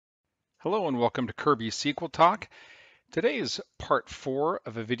Hello and welcome to Kirby SQL Talk. Today is part 4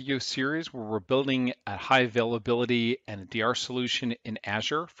 of a video series where we're building a high availability and a DR solution in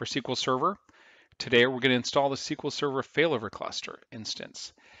Azure for SQL Server. Today we're going to install the SQL Server Failover Cluster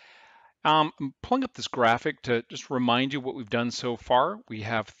Instance. I'm pulling up this graphic to just remind you what we've done so far. We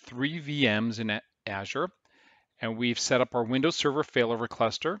have 3 VMs in Azure and we've set up our Windows Server Failover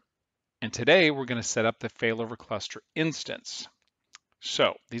Cluster. And today we're going to set up the Failover Cluster Instance.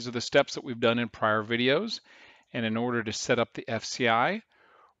 So these are the steps that we've done in prior videos. And in order to set up the FCI,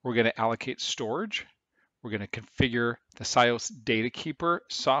 we're going to allocate storage. We're going to configure the SIOS DataKeeper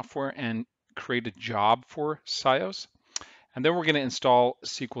software and create a job for SIOS. And then we're going to install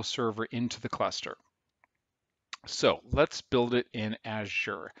SQL Server into the cluster. So let's build it in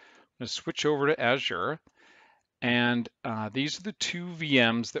Azure. I'm going to switch over to Azure. And these are the 2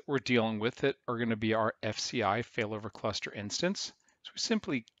 VMs that we're dealing with that are going to be our FCI Failover Cluster Instance. So we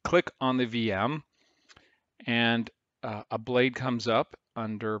simply click on the VM and a blade comes up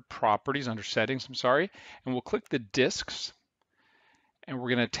under properties, under settings, and we'll click the disks and we're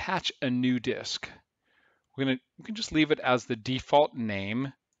going to attach a new disk. We can just leave it as the default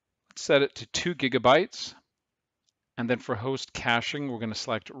name. Let's set it to 2 gigabytes. And then for host caching, we're going to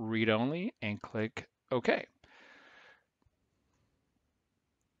select read only and click OK.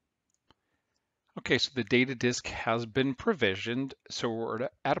 Okay, so the data disk has been provisioned. So we're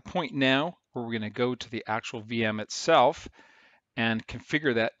at a point now where we're going to go to the actual VM itself and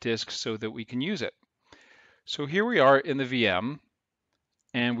configure that disk so that we can use it. So here we are in the VM,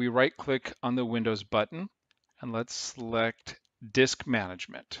 and we right-click on the Windows button, and let's select Disk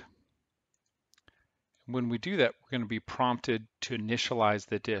Management. When we do that, we're going to be prompted to initialize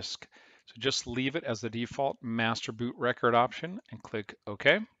the disk. So just leave it as the default master boot record option and click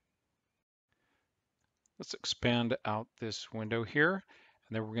OK. Let's expand out this window here,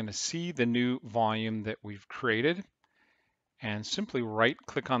 and then we're going to see the new volume that we've created, and simply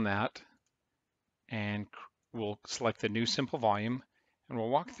right-click on that, and we'll select the new simple volume, and we'll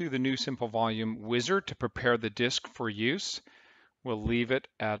walk through the new simple volume wizard to prepare the disk for use. We'll leave it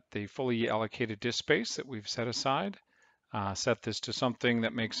at the fully allocated disk space that we've set aside. Set this to something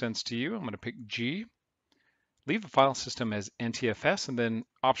that makes sense to you. I'm going to pick G. Leave the file system as NTFS, and then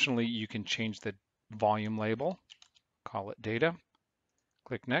optionally you can change the volume label, call it data,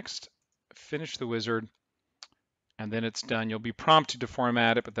 click next, finish the wizard, and then it's done. You'll be prompted to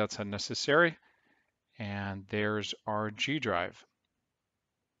format it, but that's unnecessary. And there's our G drive.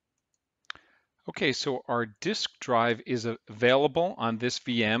 Okay, so our disk drive is available on this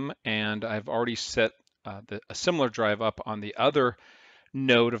VM, and I've already set a similar drive up on the other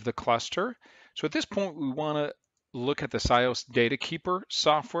node of the cluster. So at this point, we want to look at the SIOS DataKeeper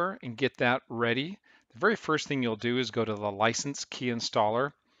software and get that ready. The very first thing you'll do is go to the license key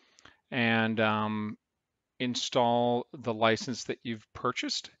installer and install the license that you've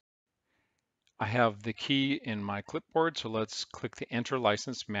purchased. I have the key in my clipboard, so let's click the enter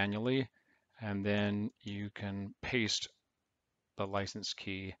license manually, and then you can paste the license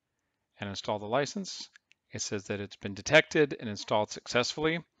key and install the license. It says that it's been detected and installed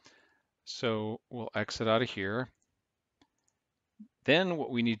successfully. So we'll exit out of here. Then what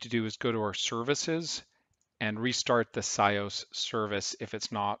we need to do is go to our services and restart the SIOS service if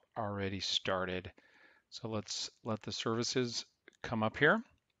it's not already started. So let's let the services come up here.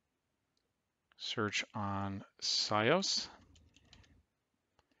 Search on SIOS.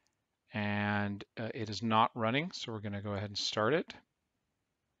 And it is not running, so we're going to go ahead and start it.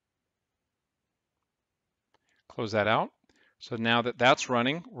 Close that out. So now that that's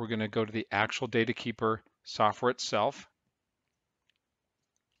running, we're going to go to the actual DataKeeper software itself.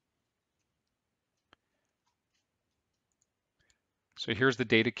 So here's the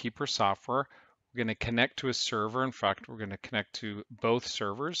DataKeeper software. We're going to connect to a server. In fact, we're going to connect to both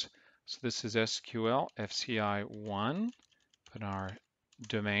servers. So this is SQL FCI 1. Put our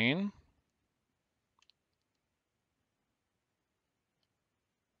domain.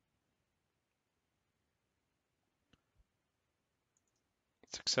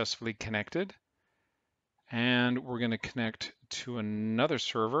 Successfully connected. And we're going to connect to another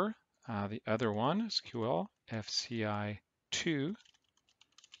server, the other one, SQL FCI 2.com.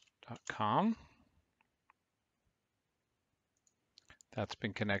 That's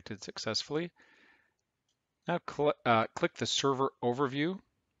been connected successfully. Now click the server overview.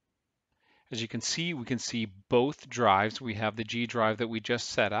 As you can see, we can see both drives. We have the G drive that we just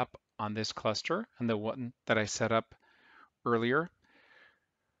set up on this cluster and the one that I set up earlier.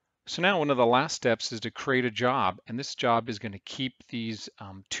 So now one of the last steps is to create a job, and this job is going to keep these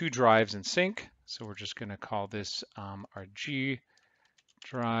 2 drives in sync. So we're just going to call this our G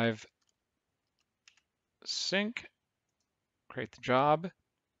drive sync, create the job,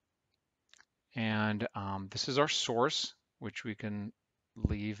 and this is our source, which we can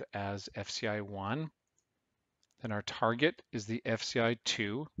leave as FCI1. Then our target is the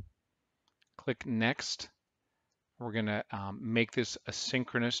FCI2. Click Next. We're going to make this a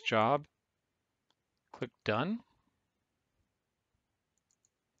synchronous job. Click Done.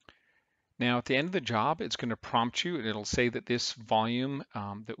 Now at the end of the job, it's going to prompt you and it'll say that this volume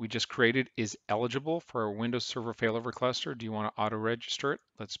that we just created is eligible for a Windows Server Failover Cluster. Do you want to auto-register it?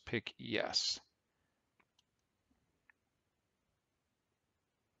 Let's pick yes.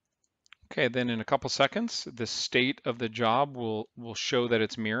 Okay, then in a couple seconds, the state of the job will show that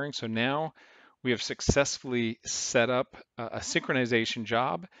it's mirroring. So now we have successfully set up a synchronization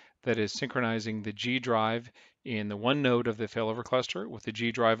job that is synchronizing the G drive in the one node of the failover cluster with the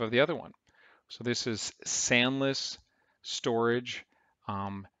G drive of the other one. So this is SANless storage,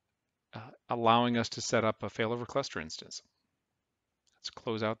 allowing us to set up a failover cluster instance. Let's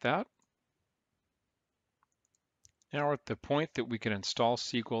close out that. Now we're at the point that we can install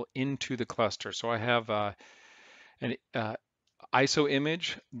SQL into the cluster. So I have an ISO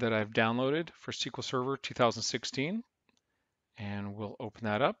image that I've downloaded for SQL Server 2016, and we'll open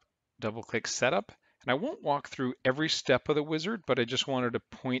that up, double click Setup. And I won't walk through every step of the wizard, but I just wanted to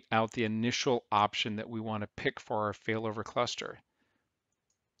point out the initial option that we want to pick for our failover cluster.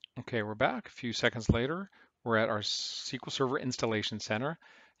 Okay, we're back. A few seconds later, we're at our SQL Server Installation Center.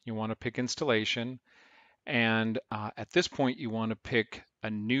 You want to pick Installation. And at this point, you want to pick a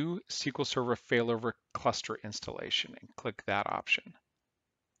new SQL Server Failover Cluster installation and click that option.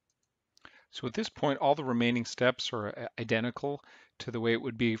 So at this point, all the remaining steps are identical to the way it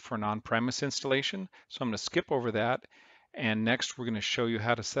would be for an on-premise installation. So I'm going to skip over that. And next, we're going to show you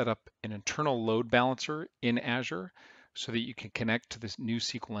how to set up an internal load balancer in Azure so that you can connect to this new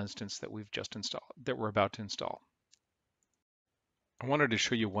SQL instance that we've just installed, that we're about to install. I wanted to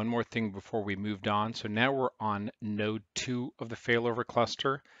show you one more thing before we moved on. So now we're on node 2 of the failover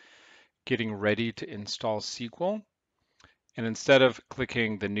cluster, getting ready to install SQL. And instead of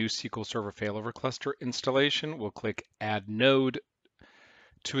clicking the new SQL Server Failover Cluster installation, we'll click Add Node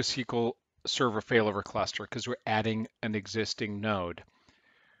to a SQL Server Failover Cluster because we're adding an existing node.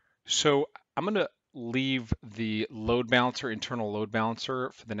 So I'm going to leave the load balancer, internal load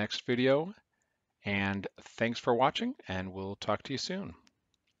balancer for the next video. And thanks for watching, and we'll talk to you soon.